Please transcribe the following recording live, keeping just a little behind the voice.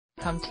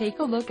Come take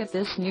a look at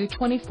this new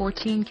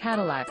 2014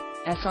 Cadillac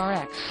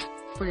SRX.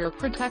 For your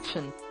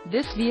protection,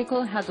 this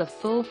vehicle has a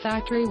full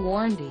factory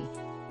warranty.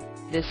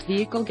 This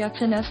vehicle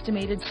gets an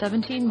estimated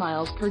 17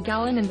 miles per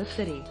gallon in the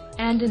city,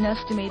 and an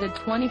estimated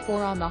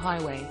 24 on the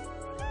highway.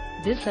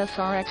 This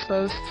SRX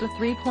boasts a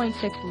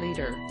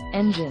 3.6-liter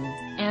engine,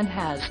 and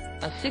has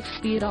a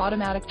 6-speed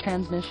automatic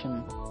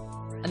transmission.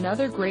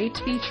 Another great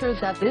feature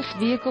is that this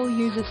vehicle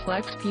uses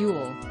flex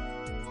fuel.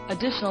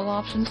 Additional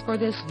options for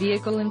this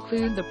vehicle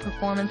include the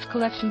Performance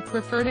Collection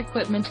Preferred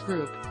Equipment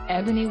Group,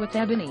 ebony with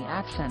ebony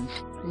accents,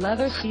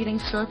 leather seating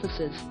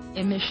surfaces,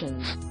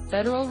 emissions,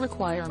 federal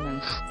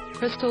requirements,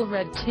 crystal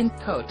red tint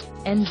coat,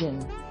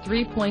 engine,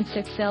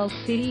 3.6L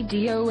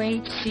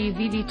CDOHC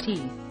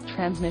VVT,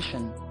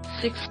 transmission,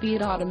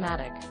 6-speed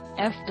automatic,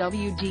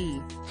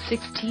 FWD,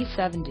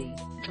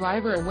 6T70,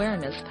 driver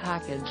awareness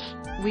package,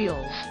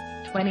 wheels,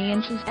 20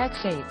 inches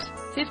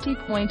x8,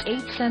 50.8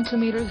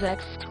 cm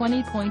x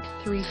 20.3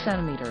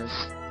 cm,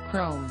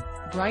 chrome,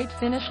 bright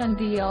finish and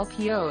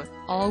DLPO,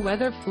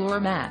 all-weather floor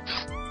mats.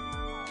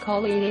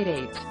 Call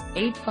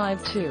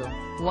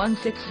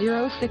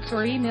 888-852-1606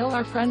 or email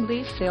our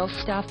friendly sales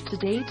staff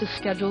today to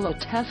schedule a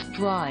test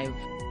drive.